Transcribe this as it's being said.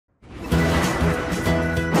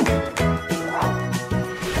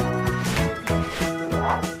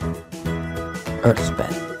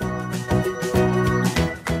EarthPen.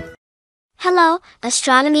 Hello,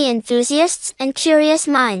 astronomy enthusiasts and curious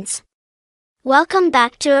minds. Welcome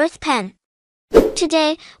back to EarthPen.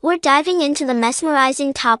 Today, we're diving into the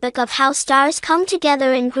mesmerizing topic of how stars come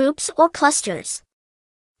together in groups or clusters.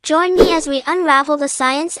 Join me as we unravel the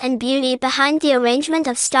science and beauty behind the arrangement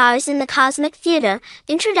of stars in the cosmic theater.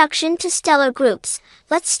 Introduction to stellar groups.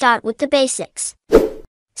 Let's start with the basics.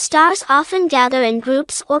 Stars often gather in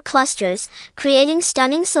groups or clusters, creating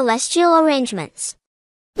stunning celestial arrangements.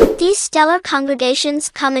 These stellar congregations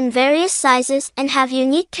come in various sizes and have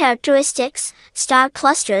unique characteristics. Star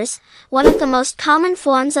clusters. One of the most common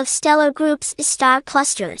forms of stellar groups is star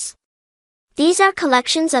clusters. These are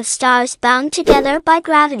collections of stars bound together by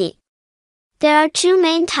gravity. There are two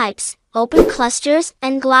main types, open clusters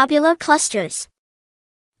and globular clusters.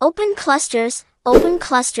 Open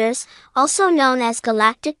clusters, also known as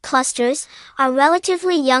galactic clusters, are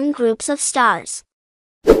relatively young groups of stars.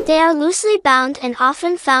 They are loosely bound and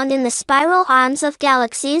often found in the spiral arms of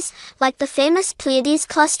galaxies, like the famous Pleiades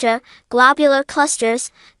cluster. Globular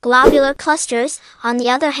clusters, on the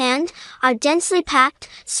other hand, are densely packed,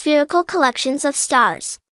 spherical collections of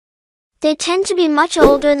stars. They tend to be much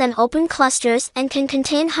older than open clusters and can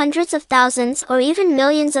contain hundreds of thousands or even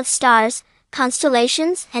millions of stars,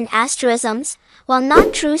 constellations, and asterisms. While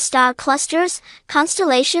not true star clusters,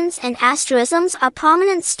 constellations and asterisms are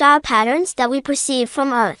prominent star patterns that we perceive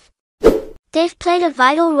from Earth. They've played a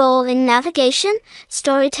vital role in navigation,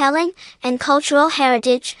 storytelling, and cultural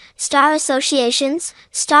heritage. Star associations.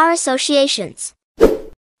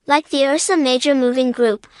 Like the Ursa Major moving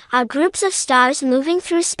group, are groups of stars moving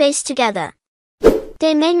through space together.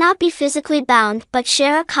 They may not be physically bound but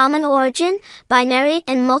share a common origin. Binary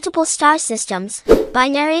and multiple star systems.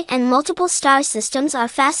 Binary and multiple star systems are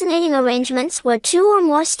fascinating arrangements where two or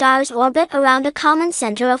more stars orbit around a common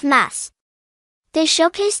center of mass. They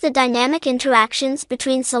showcase the dynamic interactions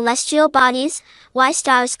between celestial bodies. Why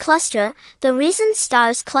stars cluster? The reasons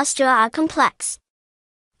stars cluster are complex.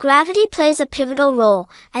 Gravity plays a pivotal role,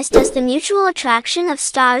 as does the mutual attraction of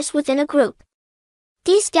stars within a group.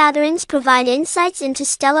 These gatherings provide insights into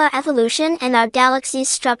stellar evolution and our galaxy's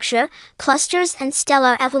structure. Clusters and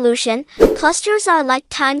stellar evolution. Clusters are like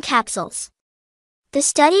time capsules. The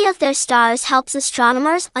study of their stars helps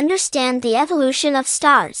astronomers understand the evolution of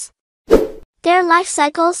stars, their life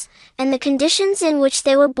cycles, and the conditions in which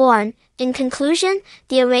they were born. In conclusion,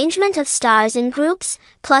 the arrangement of stars in groups,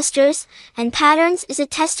 clusters, and patterns is a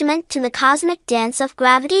testament to the cosmic dance of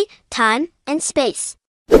gravity, time, and space.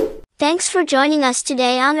 Thanks for joining us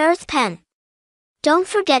today on EarthPen. Don't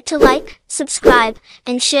forget to like, subscribe,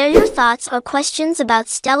 and share your thoughts or questions about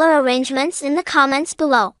stellar arrangements in the comments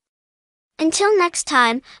below. Until next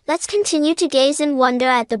time, let's continue to gaze in wonder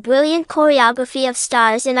at the brilliant choreography of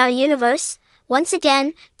stars in our universe. Once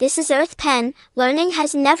again, this is EarthPen. Learning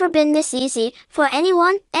has never been this easy, for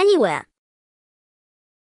anyone, anywhere.